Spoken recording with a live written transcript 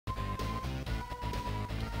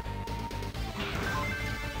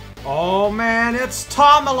Oh man, it's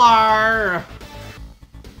Tomalar!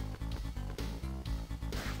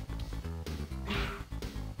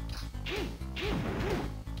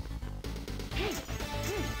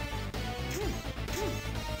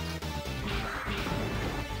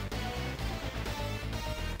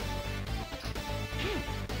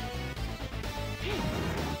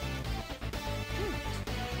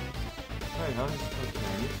 Wait, how does... Okay,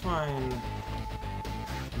 I need to find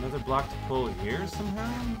another block to pull here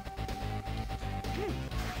somehow?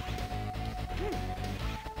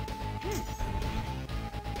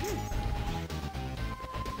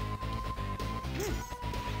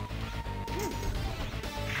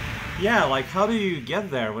 Yeah, like, how do you get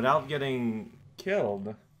there without getting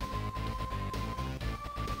killed?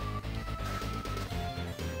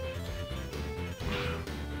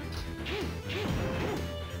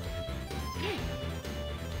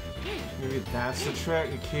 Maybe that's the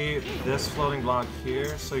trick. You keep this floating block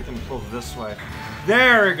here so you can pull this way.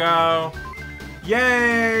 There we go!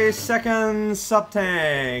 Yay! Second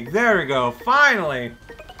sub-tank! There we go, finally!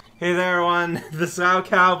 Hey there everyone, this is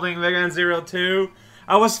Cow playing MegaMen 02.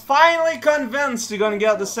 I was finally convinced you're gonna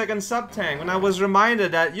get the second sub-tank when I was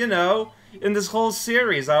reminded that, you know, in this whole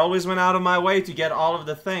series I always went out of my way to get all of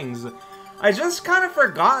the things. I just kind of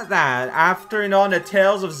forgot that after, you know, the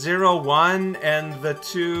Tales of 01 and the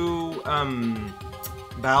two,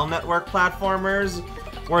 Battle Network platformers,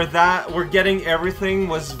 where getting everything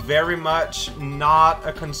was very much not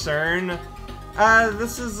a concern.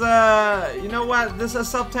 This is, you know what, this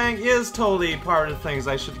sub-tank is totally part of the things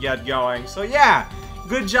I should get going. So yeah,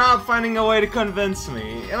 good job finding a way to convince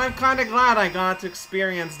me. And I'm kind of glad I got to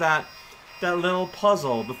experience that little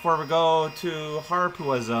puzzle before we go to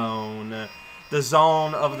Harpua Zone. The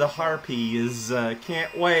zone of the Harpies.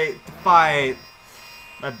 Can't wait to fight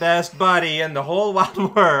my best buddy in the whole wide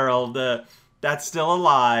world that's still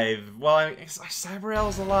alive. Well,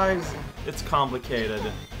 Cyberell's alive. It's complicated.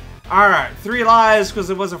 Alright, 3 lives because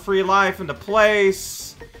it was a free life in the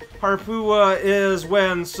place. Harpua is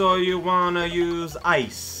when, so you wanna use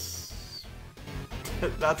ice.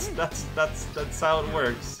 that's how it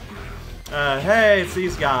works. Hey, it's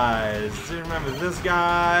these guys. Do you remember this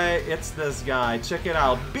guy? It's this guy. Check it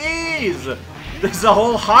out. Bees! There's a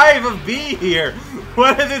whole hive of bee here.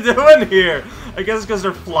 What are they doing here? I guess because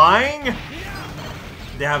they're flying?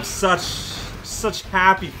 They have such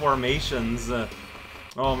happy formations.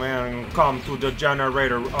 Oh man, come to the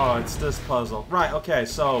generator. Oh, it's this puzzle. Right, okay,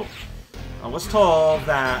 so I was told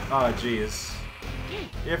that, oh jeez,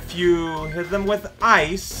 if you hit them with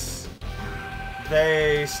ice,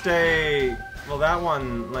 they stay, well that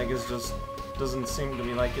one, like, is just, doesn't seem to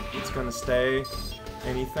me like it's gonna stay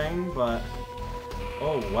anything, but,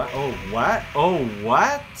 oh what, oh what, oh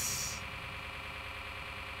what?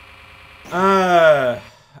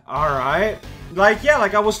 Alright. Like, yeah,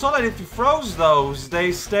 like I was told that if you froze those,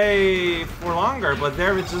 they stay for longer, but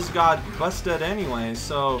there it just got busted anyway,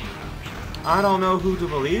 so I don't know who to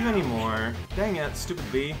believe anymore. Dang it, stupid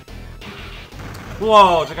bee.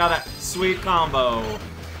 Whoa, check out that sweet combo.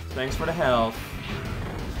 Thanks for the health.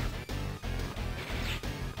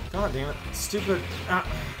 God damn it, stupid.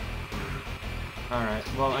 Alright,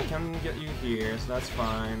 well, I can get you here, so that's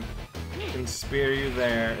fine. I can spear you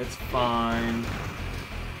there, it's fine.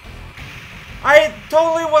 I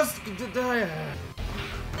totally was.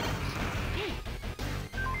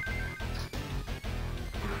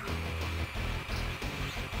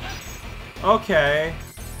 Okay,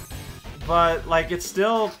 but like it's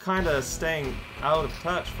still kind of staying out of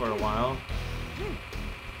touch for a while.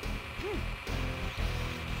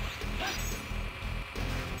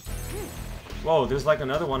 Whoa, there's like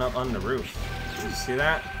another one up on the roof. Did you see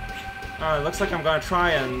that? It looks like I'm gonna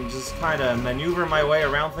try and just kind of maneuver my way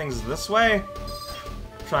around things this way.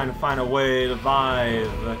 Trying to find a way to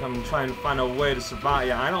vibe. Like, I'm trying to find a way to survive.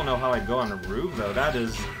 Yeah, I don't know how I go on the roof, though. That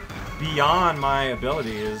is beyond my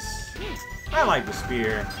abilities. I like the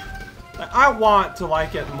spear. I want to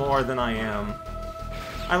like it more than I am.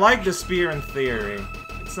 I like the spear in theory.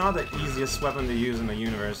 It's not the easiest weapon to use in the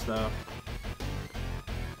universe, though.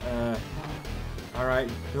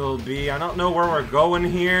 Alright, Bill B. I don't know where we're going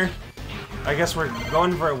here. I guess we're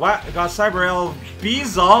going for what? Got Cyberell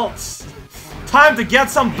Bezalts. Time to get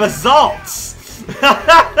some basalts.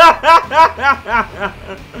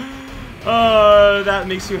 Oh, that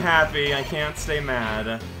makes you happy. I can't stay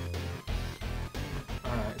mad.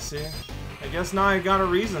 Alright, see? I guess now I got a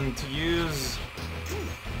reason to use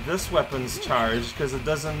this weapon's charge, because it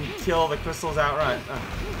doesn't kill the crystals outright.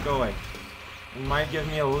 Go away. It might give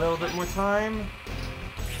me a little bit more time.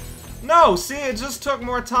 No, see, it just took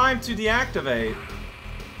more time to deactivate.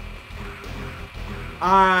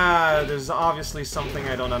 There's obviously something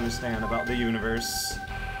I don't understand about the universe.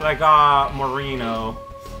 But I got Moreno,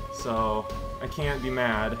 so I can't be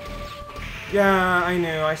mad. Yeah, I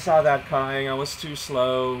knew. I saw that coming. I was too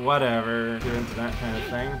slow. Whatever. Get into that kind of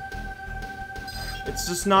thing. It's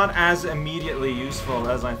just not as immediately useful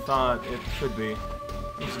as I thought it could be.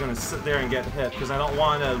 I'm just gonna sit there and get hit, because I don't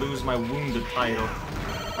want to lose my wounded title.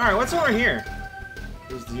 Alright, what's over here?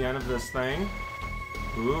 Here's the end of this thing.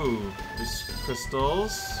 Ooh, there's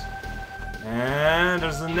crystals. And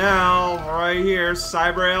there's a Nell right here.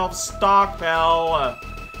 Cyber Elf Stockpile.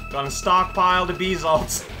 Gonna stockpile the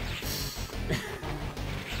Beezalts.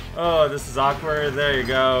 Oh, this is awkward. There you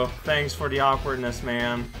go. Thanks for the awkwardness,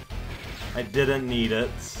 man. I didn't need it,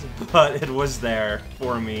 but it was there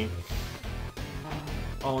for me.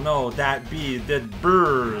 Oh no, that bee did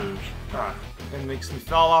brrr. It makes me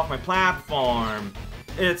fall off my platform.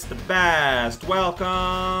 It's the best.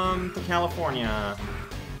 Welcome to California.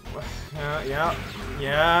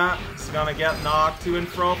 Yeah. It's gonna get knocked to and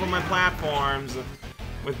fro from my platforms.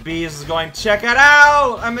 With bees going, check it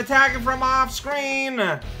out! I'm attacking from off screen!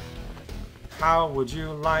 How would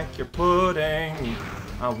you like your pudding?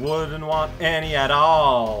 I wouldn't want any at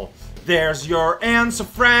all. There's your answer,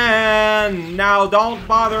 friend! Now don't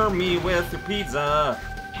bother me with your pizza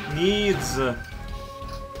needs.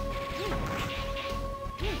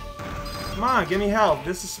 Come on, give me health.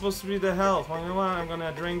 This is supposed to be the health. Well, you know what? I'm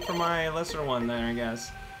gonna drink from my lesser one there, I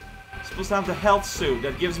guess. I'm supposed to have the health suit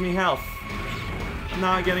that gives me health. I'm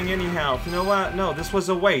not getting any health. You know what? No, this was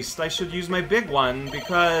a waste. I should use my big one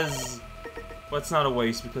because... Well, it's not a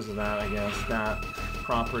waste because of that, I guess. That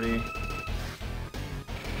property.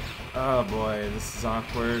 Oh boy, this is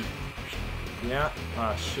awkward. Yeah.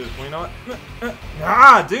 Ah, shoot. Well, you know what?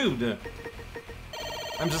 Ah, dude!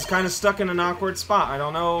 I'm just kind of stuck in an awkward spot. I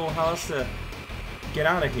don't know how else to get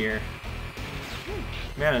out of here.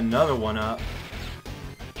 Man, another one up.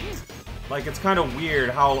 Like, it's kind of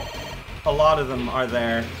weird how a lot of them are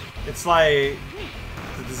there. It's like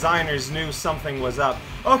the designers knew something was up.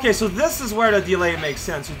 Okay, so this is where the delay makes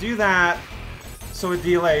sense. You do that, so it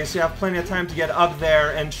delays. You have plenty of time to get up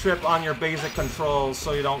there and trip on your basic controls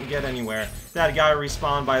so you don't get anywhere. That guy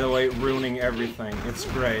respawned, by the way, ruining everything. It's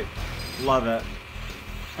great. Love it.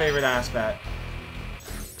 Favorite aspect.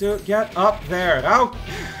 Dude, get up there. Oh!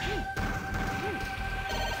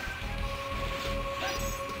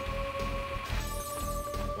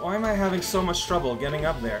 Why am I having so much trouble getting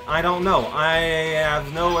up there? I don't know. I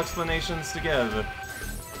have no explanations to give.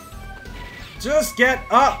 Just get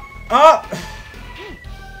up! Up!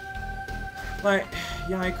 Like,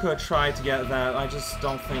 yeah, I could try to get that. I just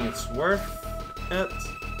don't think it's worth it.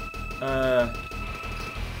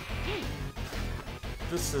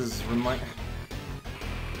 This is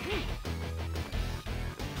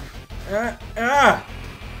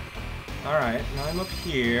Alright, now I'm up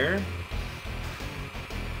here.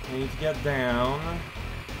 I need to get down.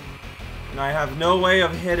 And I have no way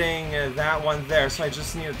of hitting that one there, so I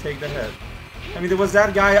just need to take the hit. I mean, there was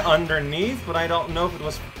that guy underneath, but I don't know if it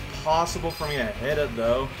was possible for me to hit it,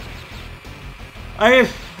 though.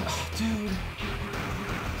 Oh, dude.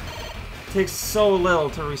 It takes so little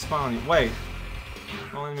to respawn. Wait.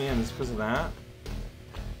 Only me in is because of that?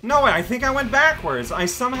 No way, I think I went backwards. I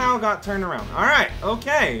somehow got turned around. Alright,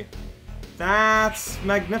 okay. That's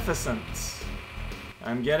magnificent.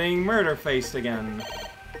 I'm getting murder-faced again.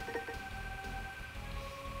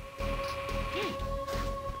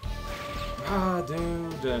 Ah,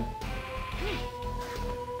 dude.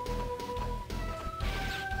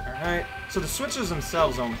 Alright, so the switches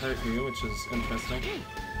themselves don't hurt you, which is interesting.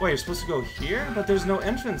 Wait, you're supposed to go here? But there's no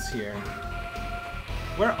entrance here.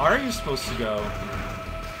 Where are you supposed to go?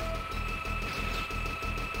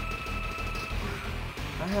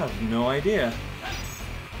 I have no idea.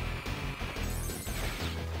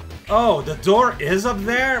 Oh, the door is up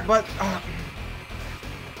there, but...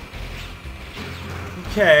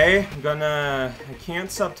 Okay, I'm gonna... I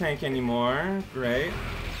can't sub-tank anymore. Great.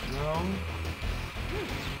 No.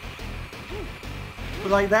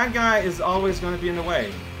 But, like, that guy is always gonna be in the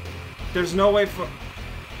way. There's no way for...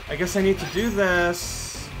 I guess I need to do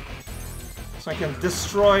this so I can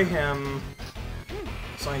destroy him.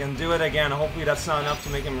 So I can do it again. Hopefully that's not enough to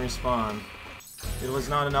make him respawn. It was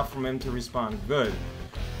not enough for him to respawn. Good.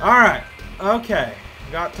 Alright. Okay.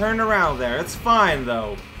 Got turned around there. It's fine,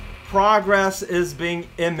 though. Progress is being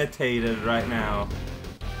imitated right now.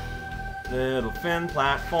 Little thin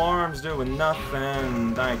platforms doing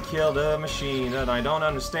nothing. I killed a machine that I don't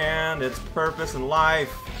understand its purpose in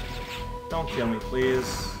life. Don't kill me, please.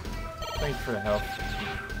 Thank you for the help.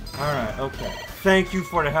 Alright, okay. Thank you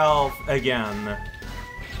for the health again.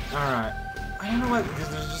 Alright. I don't know what, they're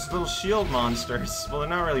just little shield monsters. Well, they're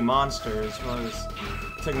not really monsters. Well,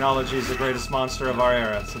 technology is the greatest monster of our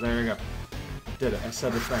era, so there you go. Did it, I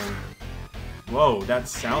said the thing. Whoa, that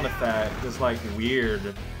sound effect is like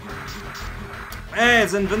weird. Hey,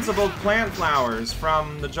 it's invincible plant flowers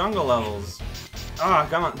from the jungle levels. Ah, oh,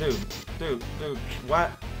 come on, dude,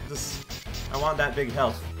 what? I want that big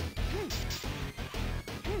health.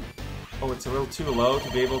 Oh, it's a little too low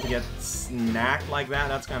to be able to get snacked like that?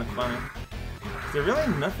 That's kind of funny. Is there really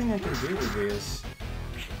nothing I can do with these?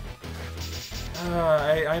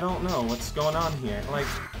 I don't know what's going on here. Like,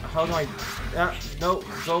 how do I... no,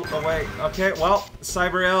 go away. Okay, well,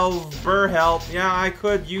 Cyber Elf Burr help. Yeah, I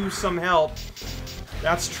could use some help.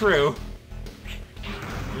 That's true.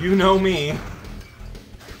 You know me.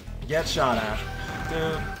 Get shot at.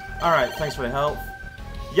 Dude. Alright, thanks for the help.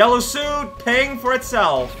 Yellow suit, paying for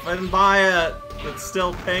itself. I didn't buy it, it's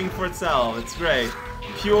still paying for itself. It's great.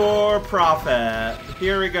 Pure profit.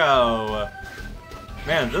 Here we go.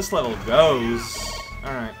 Man, this level goes.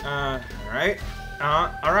 Alright, alright.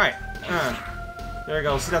 Alright. There we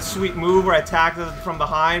go. See that sweet move where I attacked it from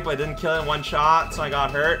behind, but I didn't kill it in one shot, so I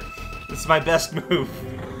got hurt? This is my best move.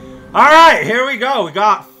 Alright, here we go. We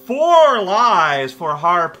got 4 lives for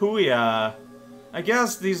Harpuya. I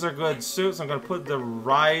guess these are good suits. I'm gonna put the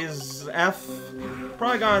Rise F.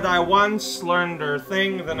 Probably gonna die once, learn their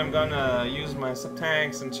thing, then I'm gonna use my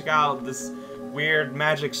sub-tanks and check out this weird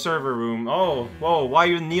magic server room. Oh, whoa, why are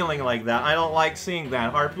you kneeling like that? I don't like seeing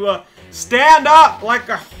that. Harpua, stand up like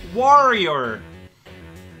a warrior!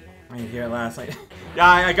 I didn't hear it last night. Yeah,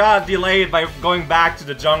 I got delayed by going back to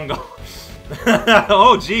the jungle.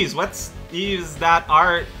 Oh, jeez, what's that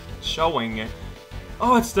art showing?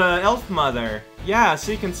 Oh, it's the elf mother. Yeah,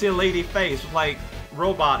 so you can see a lady face with, like,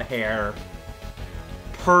 robot hair.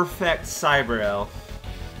 Perfect cyber elf.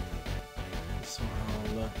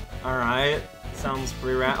 Alright, sounds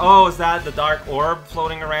pretty oh, is that the dark orb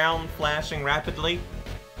floating around, flashing rapidly?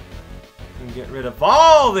 And get rid of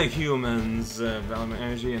all the humans, element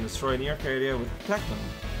energy, and destroy near area with protect them.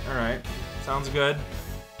 Alright, sounds good.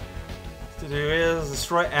 To do is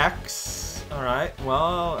destroy X. Alright,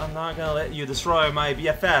 well, I'm not gonna let you destroy my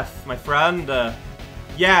BFF, my friend.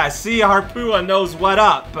 Yeah, see, Harpua knows what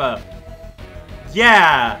up.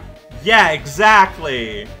 Yeah,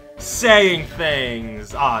 exactly. Saying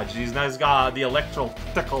things. Ah, jeez, now he's got the electro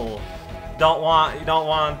tickle. You don't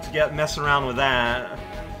want to mess around with that.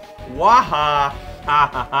 Waha, ha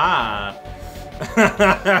ha ha.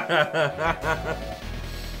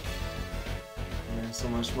 So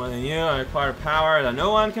much more than you, I acquire power that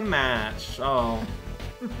no one can match. Oh,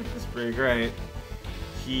 that's pretty great.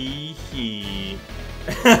 Hee hee.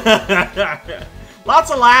 Lots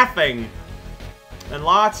of laughing. And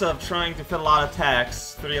lots of trying to fit a lot of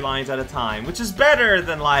text, 3 lines at a time. Which is better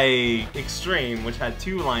than, like, Extreme, which had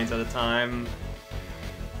 2 lines at a time.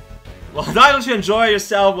 Well, why don't you enjoy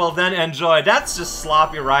yourself? Well, then enjoy. That's just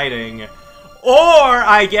sloppy writing. Or,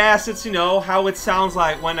 I guess it's, you know, how it sounds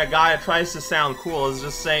like when a guy tries to sound cool is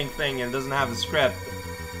just saying thing and doesn't have a script.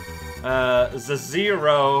 The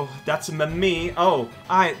zero, that's me. Oh,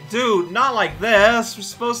 dude, not like this. We're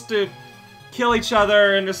supposed to kill each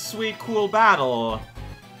other in a sweet, cool battle.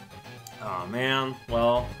 Oh, man.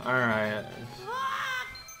 Well, alright.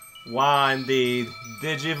 Why, indeed.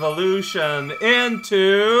 Digivolution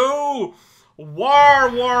into...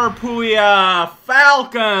 Warpuya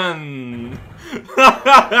Falcon!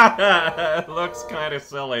 Looks kind of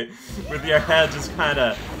silly, with your head just kind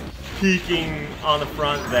of peeking on the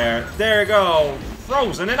front there. There you go,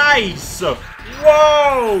 frozen in ice!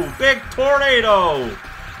 Whoa, big tornado!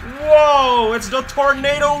 Whoa, it's the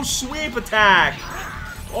tornado sweep attack!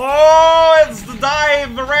 Oh, it's the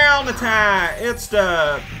dive around attack! It's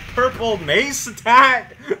the purple mace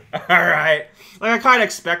attack! Alright. Like, I kind of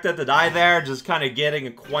expected to die there, just kind of getting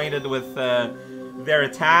acquainted with their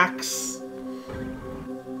attacks.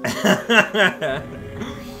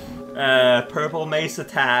 Purple mace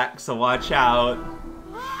attack, so watch out.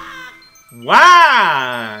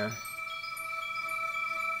 Wow!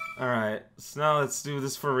 Alright, so now let's do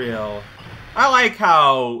this for real. I like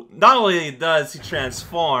how not only does he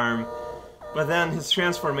transform, but then his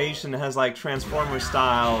transformation has like Transformer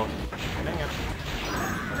style. Dang it.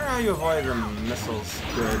 How you avoid the missiles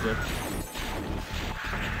good.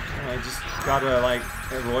 I just gotta like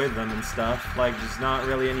avoid them and stuff. Like there's not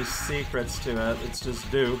really any secrets to it. It's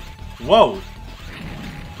just do. Whoa!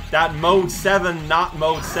 That mode 7, not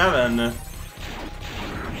mode 7.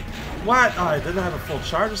 What? Oh, I didn't have a full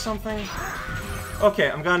charge or something?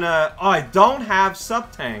 Okay, I'm gonna... Oh, I don't have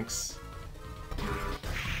sub-tanks.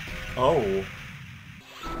 Oh.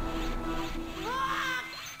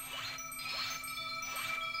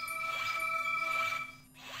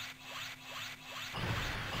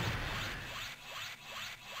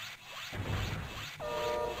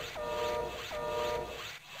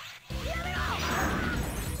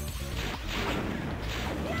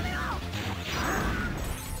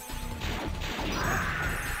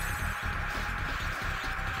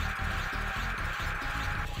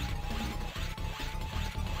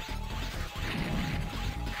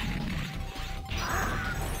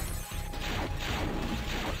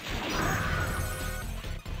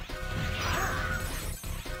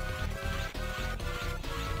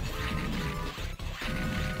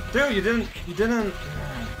 true, you didn't...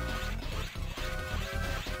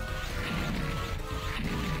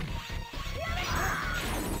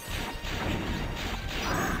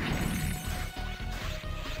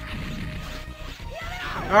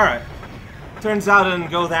 Alright. Turns out it didn't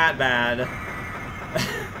go that bad.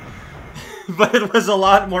 But it was a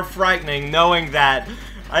lot more frightening knowing that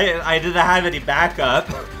I didn't have any backup.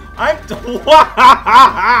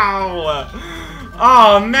 Wow!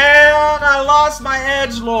 Oh man, I lost my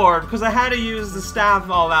edgelord because I had to use the staff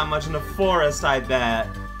all that much in the forest, I bet.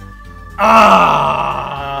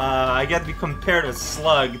 Ah, I get to be compared with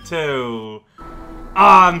Slug too.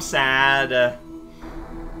 Ah, I'm sad.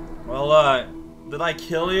 Well, did I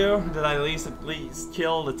kill you? Did I at least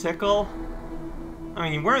kill the tickle? I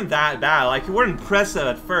mean, you weren't that bad. Like, you were impressive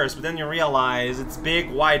at first, but then you realize it's big,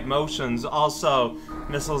 wide motions. Also,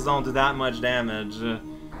 missiles don't do that much damage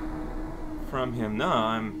from him. No,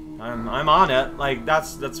 I'm on it. Like,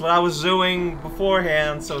 that's what I was doing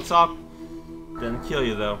beforehand. So it's all didn't kill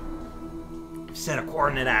you though. Set a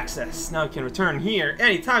coordinate access. Now you can return here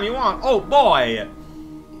anytime you want. Oh boy,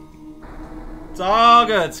 it's all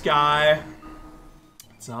good, Sky.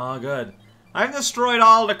 It's all good. I've destroyed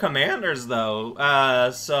all the commanders, though,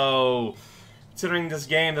 so considering this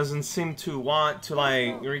game doesn't seem to want to,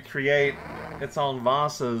 like, recreate its own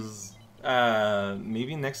bosses,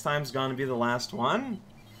 maybe next time's gonna be the last one?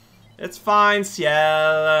 It's fine,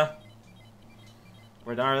 Ciel.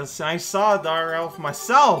 I saw Dar Elf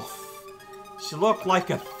myself. She looked like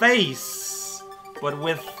a face, but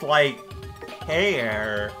with, like,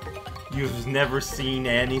 hair. You've never seen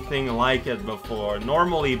anything like it before.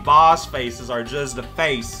 Normally, boss faces are just a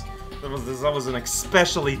face. That was an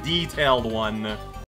especially detailed one.